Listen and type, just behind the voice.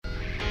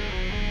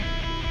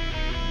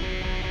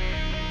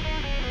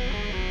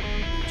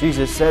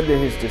Jesus said to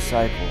his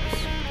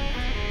disciples,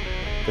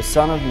 "The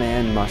Son of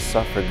Man must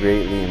suffer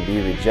greatly and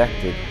be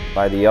rejected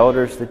by the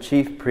elders, the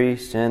chief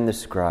priests, and the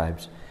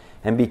scribes,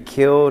 and be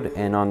killed,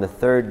 and on the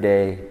third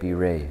day be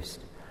raised."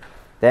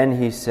 Then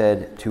he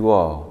said to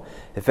all,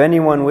 "If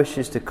anyone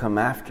wishes to come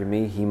after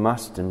me, he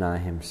must deny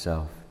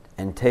himself,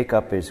 and take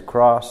up his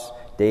cross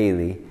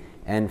daily,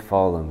 and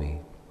follow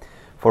me.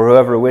 For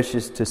whoever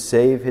wishes to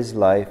save his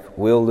life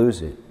will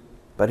lose it,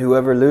 but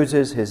whoever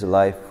loses his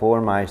life for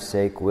my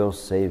sake will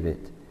save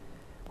it.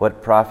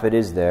 What profit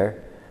is there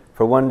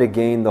for one to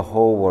gain the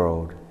whole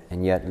world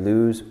and yet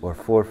lose or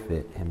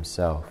forfeit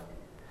himself?"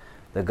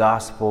 The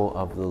Gospel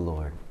of the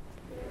Lord.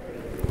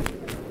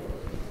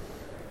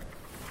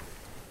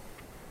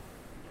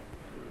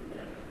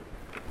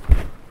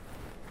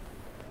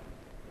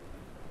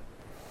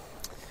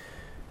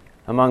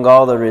 Among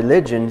all the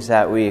religions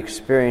that we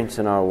experience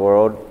in our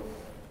world,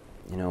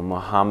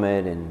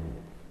 Muhammad and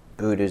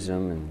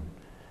Buddhism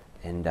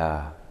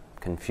and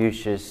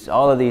Confucius,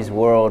 all of these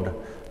world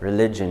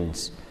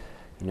religions,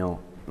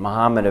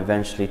 Muhammad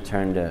eventually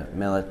turned to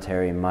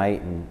military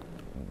might, and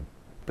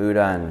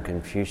Buddha and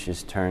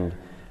Confucius turned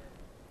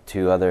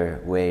to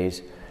other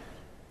ways.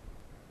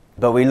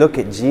 But we look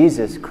at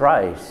Jesus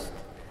Christ,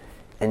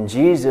 and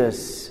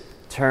Jesus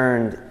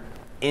turned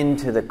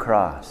into the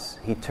cross.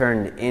 He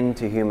turned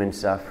into human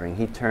suffering.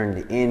 He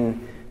turned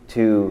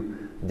into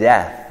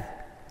death.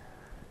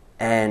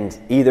 And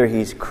either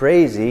he's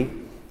crazy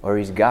or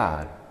he's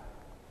God,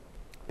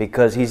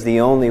 because he's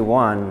the only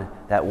one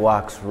that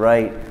walks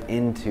right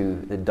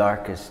into the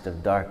darkest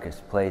of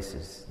darkest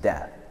places,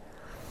 death.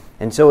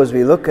 And so as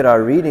we look at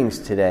our readings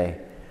today,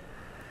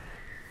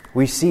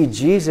 we see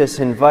Jesus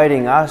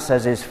inviting us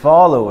as his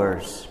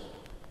followers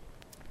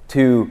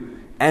to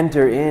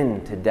enter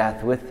into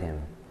death with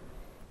him.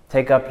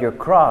 "Take up your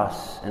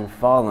cross and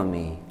follow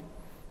me,"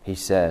 he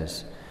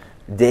says.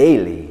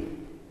 Daily,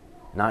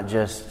 not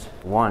just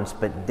once,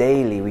 but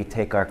daily we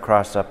take our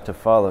cross up to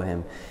follow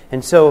him.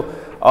 And so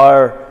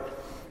our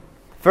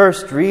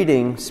first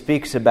reading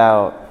speaks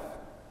about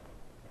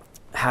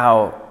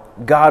how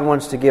God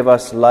wants to give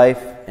us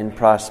life and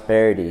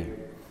prosperity.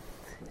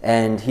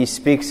 And he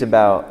speaks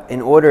about,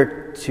 in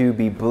order to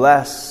be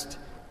blessed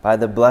by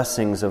the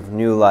blessings of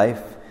new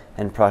life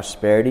and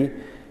prosperity,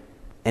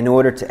 in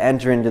order to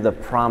enter into the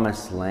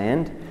promised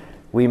land,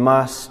 we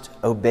must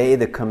obey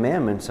the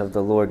commandments of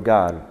the Lord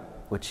God,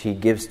 which he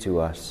gives to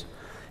us.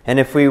 And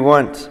if we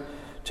want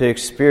to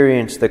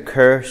experience the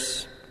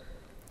curse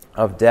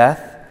of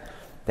death,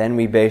 then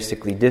we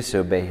basically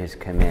disobey his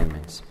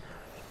commandments.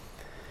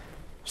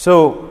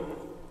 So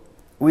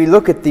we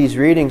look at these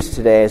readings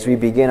today as we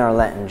begin our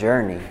Lenten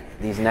journey,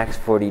 these next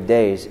 40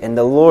 days, and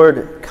the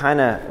Lord kind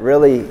of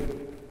really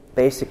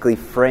basically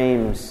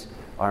frames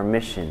our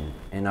mission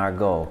and our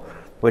goal,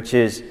 which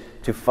is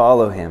to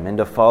follow him. And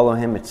to follow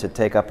him, it's to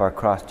take up our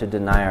cross, to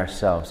deny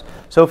ourselves.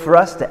 So for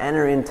us to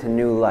enter into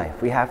new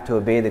life, we have to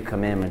obey the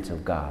commandments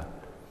of God.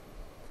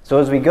 So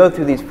as we go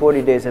through these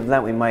 40 days of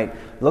Lent, we might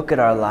look at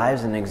our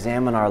lives and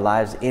examine our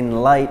lives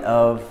in light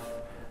of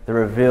the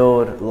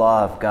revealed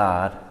law of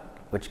God,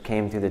 which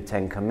came through the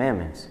Ten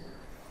Commandments.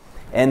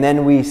 And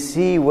then we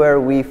see where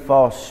we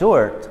fall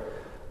short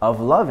of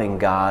loving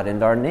God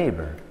and our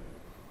neighbor.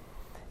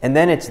 And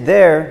then it's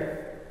there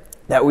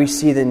that we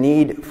see the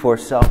need for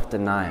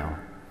self-denial.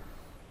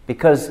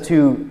 Because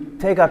to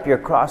take up your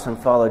cross and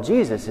follow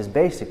Jesus is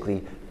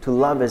basically to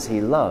love as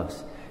he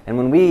loves. And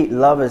when we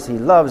love as he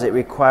loves, it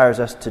requires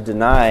us to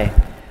deny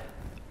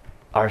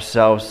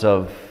ourselves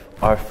of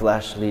our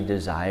fleshly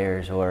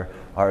desires or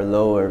our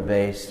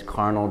lower-based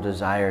carnal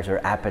desires or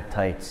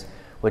appetites,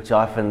 which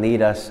often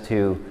lead us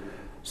to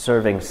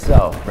serving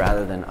self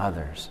rather than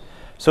others.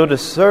 So to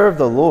serve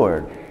the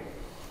Lord,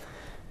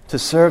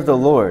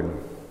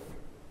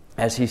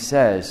 as he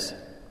says,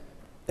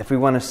 if we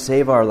want to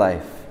save our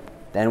life,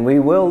 then we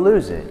will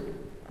lose it.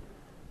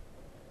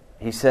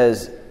 He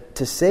says,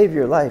 to save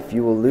your life,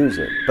 you will lose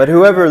it. But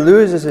whoever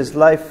loses his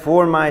life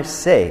for my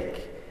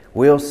sake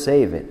will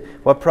save it.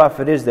 What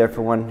profit is there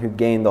for one who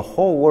gained the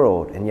whole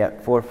world and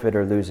yet forfeit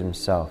or lose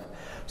himself?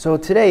 So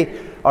today,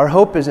 our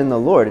hope is in the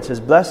Lord. It says,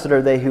 blessed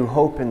are they who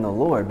hope in the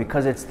Lord,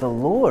 because it's the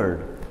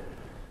Lord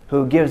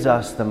who gives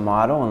us the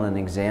model and an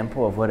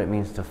example of what it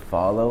means to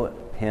follow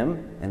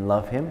him and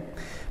love him.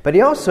 But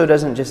he also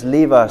doesn't just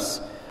leave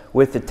us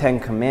with the Ten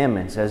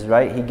Commandments,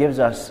 he gives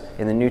us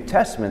in the New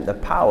Testament the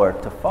power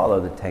to follow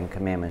the Ten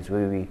Commandments.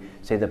 We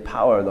say the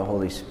power of the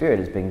Holy Spirit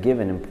has been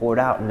given and poured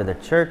out into the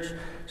church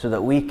so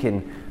that we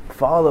can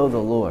follow the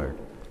Lord,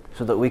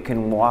 so that we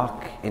can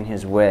walk in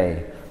his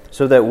way,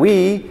 so that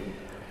we,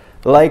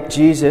 like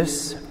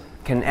Jesus,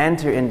 can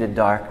enter into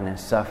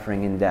darkness,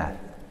 suffering, and death.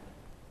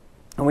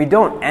 And we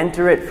don't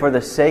enter it for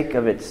the sake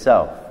of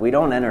itself. We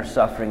don't enter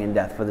suffering and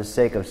death for the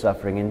sake of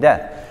suffering and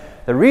death.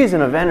 The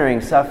reason of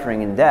entering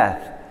suffering and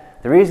death,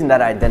 the reason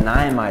that I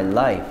deny my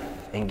life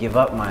and give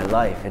up my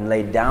life and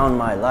lay down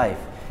my life,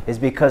 is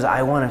because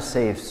I want to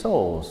save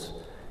souls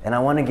and I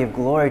want to give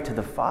glory to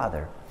the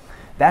Father.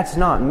 That's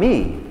not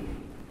me.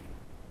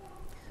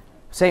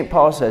 St.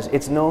 Paul says,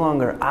 it's no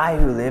longer I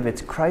who live,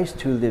 it's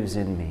Christ who lives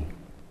in me.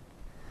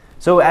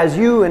 So as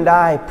you and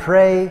I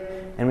pray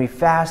and we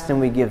fast and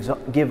we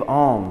give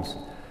alms,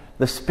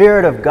 the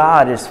Spirit of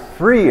God is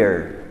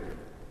freer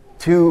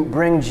to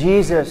bring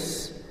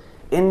Jesus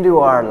into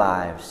our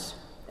lives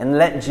and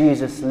let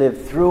Jesus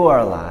live through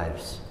our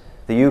lives,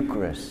 the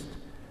Eucharist.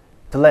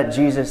 To let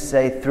Jesus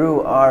say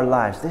through our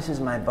lives, this is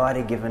my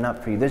body given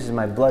up for you, this is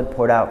my blood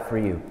poured out for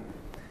you.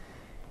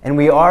 And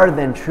we are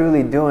then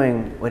truly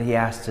doing what He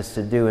asked us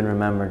to do in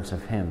remembrance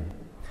of Him.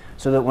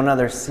 So that when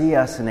others see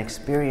us and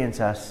experience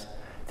us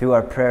through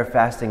our prayer,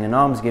 fasting, and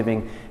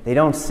almsgiving, they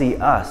don't see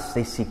us,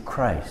 they see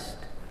Christ.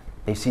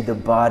 They see the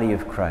body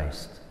of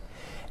Christ.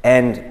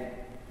 And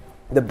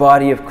the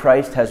body of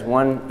Christ has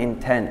one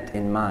intent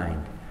in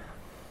mind: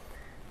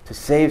 to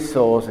save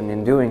souls, and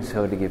in doing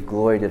so, to give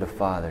glory to the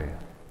Father.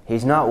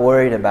 He's not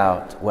worried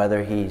about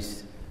whether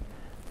his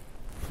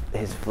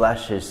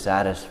flesh is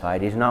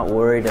satisfied. He's not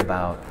worried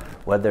about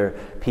whether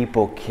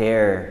people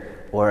care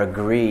or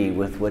agree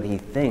with what He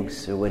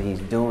thinks or what He's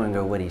doing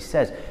or what He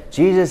says.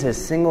 Jesus is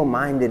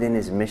single-minded in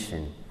His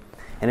mission.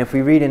 And if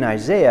we read in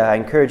Isaiah, I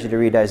encourage you to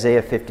read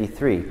Isaiah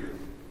 53.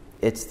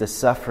 It's the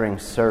suffering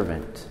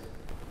servant.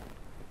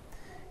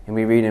 And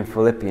we read in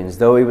Philippians,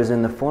 though He was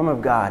in the form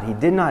of God, He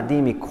did not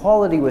deem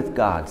equality with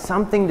God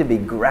something to be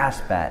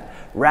grasped at.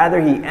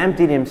 Rather, He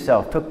emptied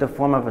Himself, took the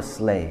form of a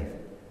slave.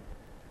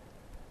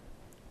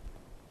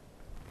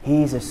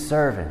 He's a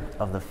servant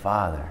of the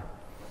Father.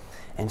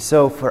 And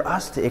so for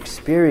us to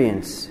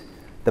experience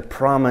the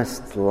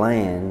promised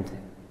land,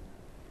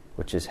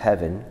 which is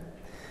heaven,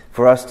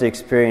 for us to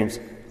experience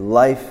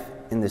life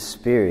in the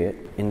Spirit,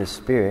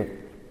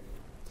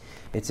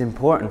 it's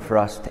important for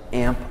us to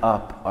amp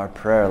up our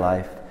prayer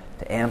life,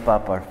 to amp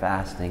up our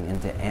fasting,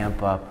 and to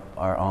amp up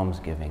our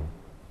almsgiving.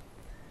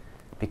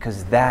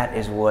 Because that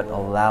is what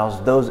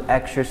allows those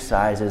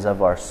exercises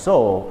of our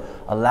soul,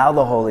 allow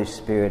the Holy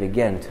Spirit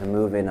again to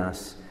move in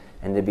us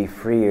and to be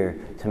freer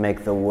to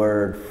make the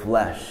Word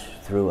flesh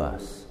through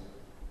us.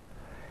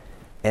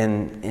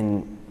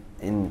 And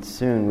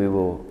soon we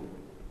will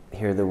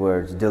hear the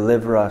words,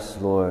 deliver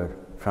us, Lord,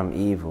 from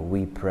evil,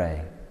 we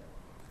pray.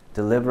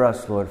 Deliver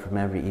us, Lord, from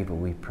every evil,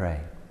 we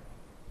pray.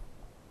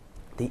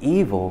 The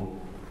evil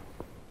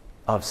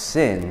of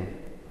sin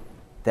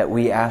that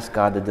we ask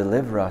God to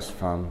deliver us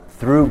from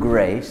through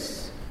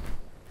grace,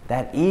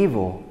 that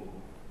evil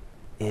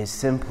is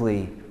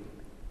simply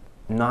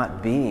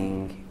not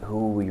being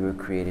who we were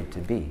created to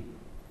be.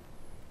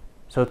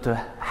 So to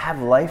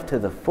have life to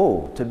the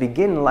full, to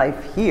begin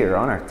life here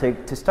on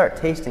earth, to start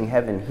tasting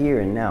heaven here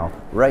and now,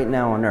 right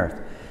now on earth,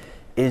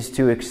 is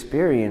to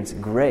experience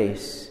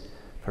grace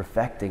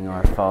perfecting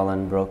our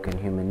fallen, broken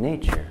human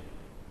nature.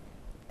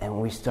 And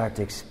when we start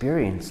to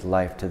experience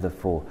life to the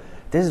full,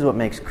 this is what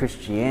makes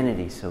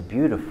Christianity so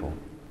beautiful.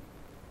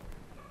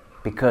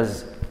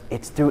 Because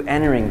it's through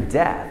entering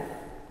death,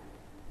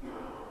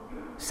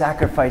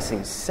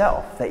 sacrificing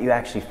self, that you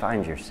actually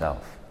find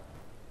yourself.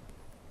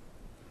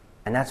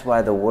 And that's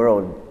why the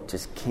world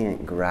just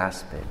can't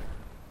grasp it.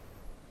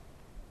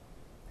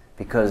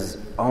 Because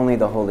only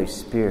the Holy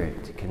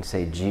Spirit can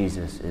say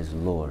Jesus is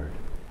Lord.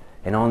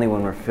 And only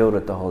when we're filled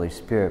with the Holy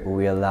Spirit will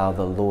we allow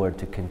the Lord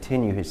to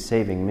continue His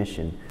saving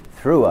mission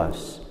through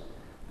us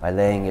by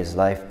laying His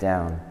life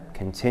down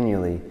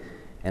continually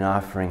and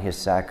offering His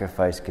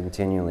sacrifice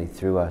continually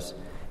through us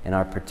in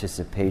our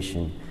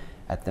participation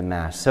at the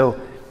Mass. So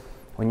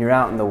when you're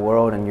out in the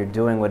world and you're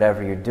doing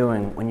whatever you're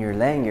doing, when you're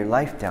laying your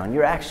life down,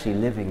 you're actually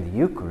living the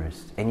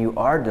Eucharist, and you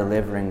are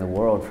delivering the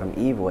world from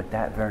evil at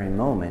that very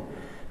moment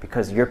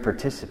because you're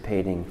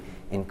participating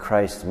in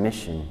Christ's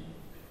mission.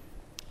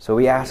 So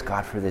we ask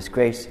God for this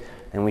grace,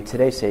 and we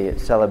today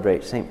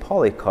celebrate St.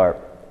 Polycarp,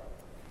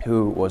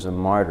 who was a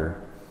martyr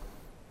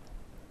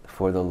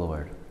for the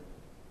Lord.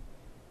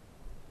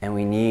 And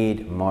we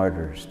need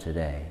martyrs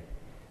today.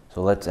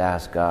 So let's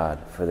ask God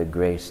for the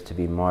grace to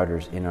be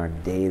martyrs in our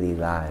daily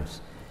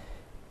lives,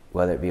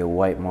 whether it be a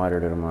white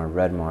martyrdom or a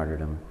red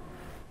martyrdom.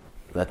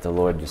 Let the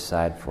Lord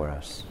decide for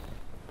us.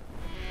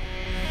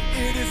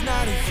 It is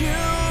not a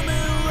human